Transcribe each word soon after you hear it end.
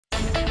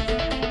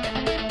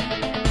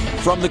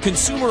From the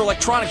Consumer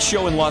Electronics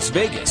Show in Las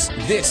Vegas,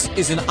 this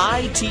is an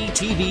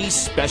ITTV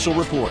special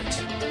report.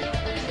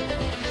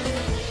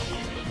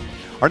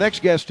 Our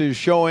next guest is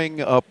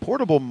showing a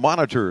portable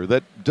monitor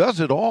that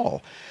does it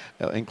all,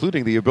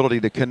 including the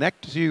ability to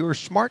connect to your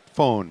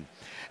smartphone.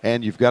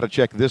 And you've got to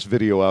check this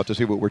video out to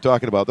see what we're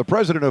talking about. The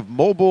president of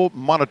Mobile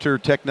Monitor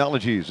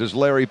Technologies is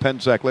Larry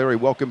Pensack. Larry,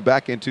 welcome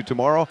back into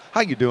Tomorrow.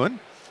 How you doing?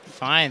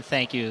 Fine,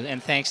 thank you.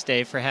 And thanks,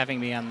 Dave, for having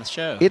me on the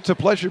show. It's a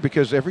pleasure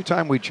because every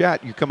time we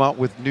chat, you come out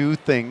with new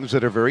things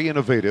that are very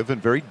innovative and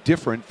very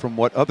different from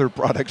what other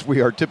products we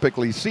are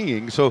typically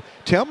seeing. So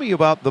tell me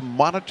about the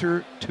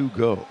Monitor to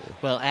Go.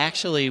 Well,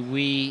 actually,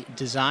 we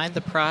designed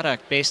the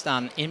product based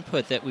on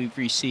input that we've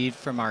received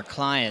from our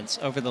clients.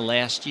 Over the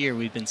last year,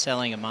 we've been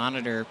selling a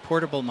monitor,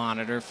 portable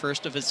monitor,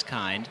 first of its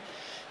kind,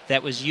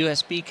 that was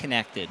USB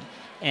connected.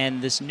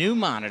 And this new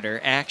monitor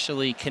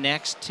actually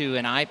connects to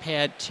an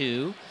iPad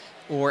 2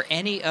 or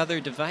any other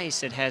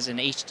device that has an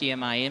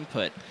HDMI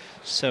input.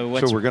 So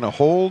we're going to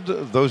hold,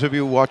 those of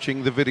you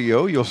watching the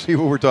video, you'll see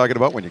what we're talking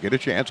about. When you get a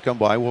chance, come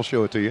by, we'll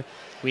show it to you.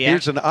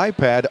 Here's an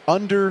iPad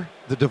under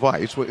the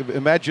device.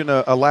 Imagine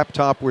a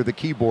laptop where the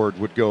keyboard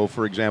would go,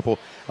 for example.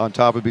 On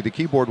top would be the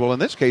keyboard. Well, in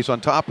this case, on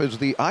top is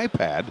the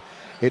iPad.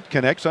 It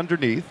connects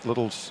underneath,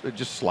 it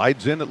just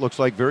slides in, it looks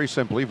like, very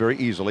simply, very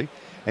easily.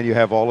 And you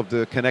have all of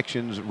the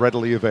connections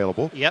readily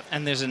available. Yep,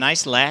 and there's a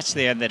nice latch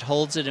there that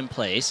holds it in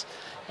place.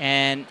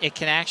 And it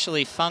can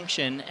actually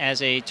function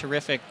as a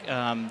terrific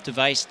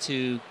device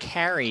to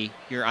carry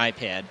your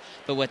iPad.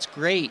 But what's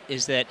great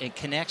is that it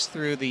connects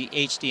through the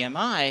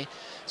HDMI.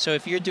 So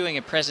if you're doing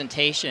a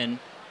presentation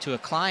to a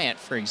client,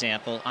 for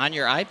example, on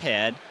your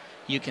iPad,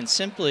 you can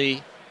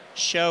simply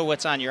show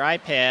what's on your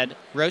iPad,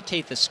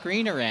 rotate the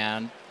screen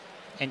around,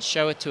 and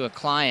show it to a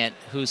client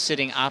who's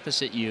sitting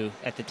opposite you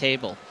at the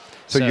table.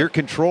 So you're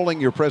controlling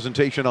your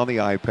presentation on the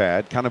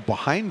iPad, kind of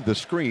behind the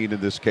screen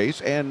in this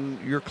case, and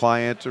your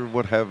client or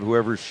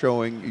whoever's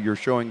you're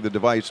showing the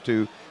device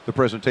to, the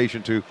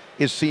presentation to,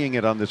 is seeing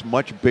it on this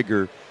much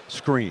bigger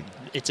screen.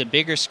 It's a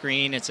bigger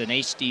screen. It's an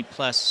HD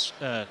plus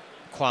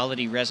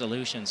quality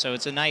resolution. So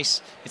it's a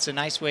nice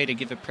way to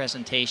give a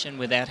presentation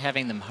without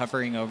having them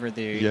hovering over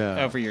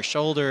over your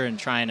shoulder and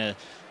trying to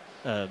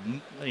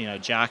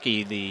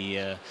jockey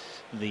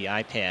the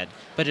iPad.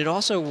 But it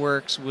also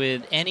works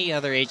with any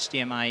other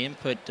HDMI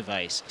input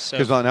device.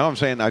 Because now I'm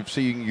saying I've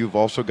seen you've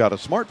also got a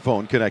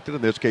smartphone connected,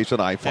 in this case an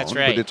iPhone. That's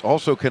right. But it's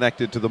also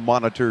connected to the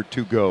Monitor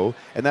to Go,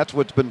 and that's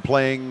what's been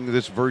playing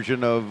this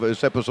version of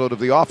this episode of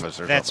The Office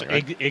or something,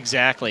 right?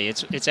 Exactly.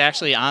 It's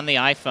actually on the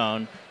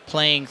iPhone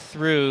playing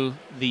through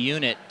the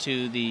unit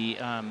to the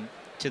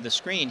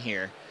screen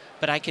here.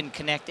 But I can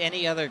connect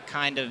any other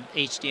kind of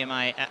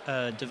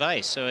HDMI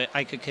device. So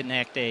I could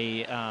connect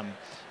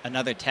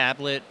another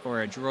tablet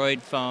or a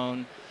Droid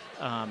phone,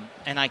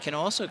 and I can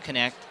also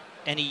connect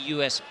any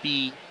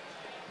USB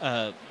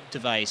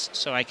device.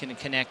 So I can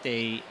connect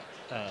a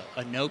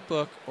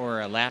notebook or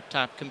a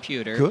laptop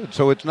computer. Good.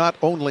 So it's not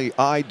only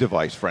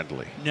iDevice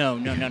friendly. No.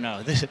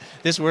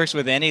 This works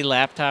with any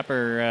laptop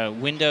or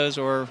Windows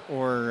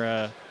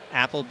or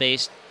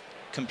Apple-based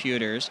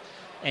computers.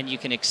 And you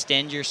can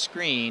extend your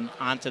screen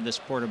onto this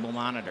portable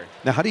monitor.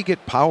 Now, how do you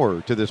get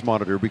power to this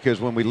monitor? Because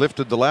when we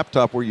lifted the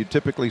laptop where you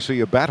typically see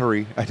a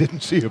battery, I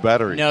didn't see a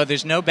battery. No,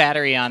 there's no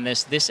battery on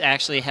this. This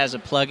actually has a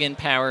plug-in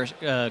power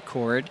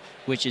cord,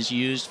 which is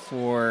used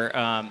for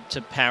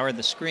to power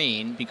the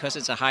screen. Because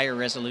it's a higher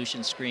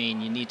resolution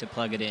screen, you need to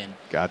plug it in.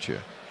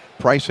 Gotcha.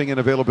 Pricing and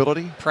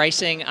availability?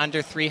 Pricing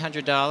under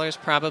 $300,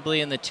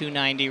 probably in the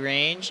 $290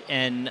 range,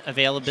 and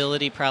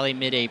availability probably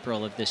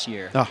mid-April of this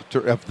year.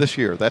 Of this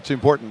year. That's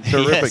important.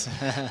 Terrific.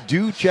 Yes.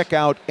 Do check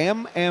out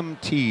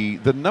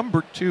MMT, the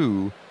number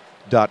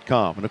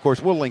 2.com. And, of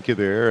course, we'll link you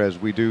there as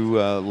we do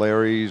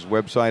Larry's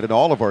website and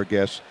all of our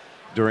guests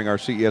during our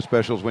CES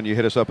specials when you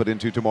hit us up at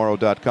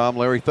intotomorrow.com.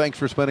 Larry, thanks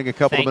for spending a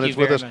couple of minutes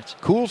with us. Much.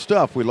 Cool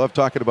stuff. We love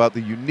talking about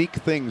the unique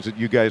things that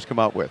you guys come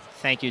out with.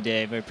 Thank you,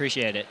 Dave. I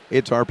appreciate it.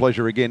 It's our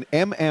pleasure. Again,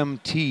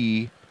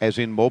 MMT, as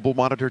in Mobile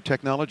Monitor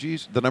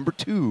Technologies, the number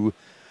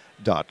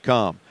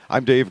 2.com.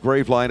 I'm Dave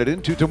Graveline at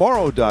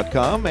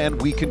intotomorrow.com,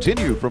 and we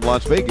continue from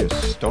Las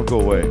Vegas. Don't go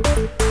away.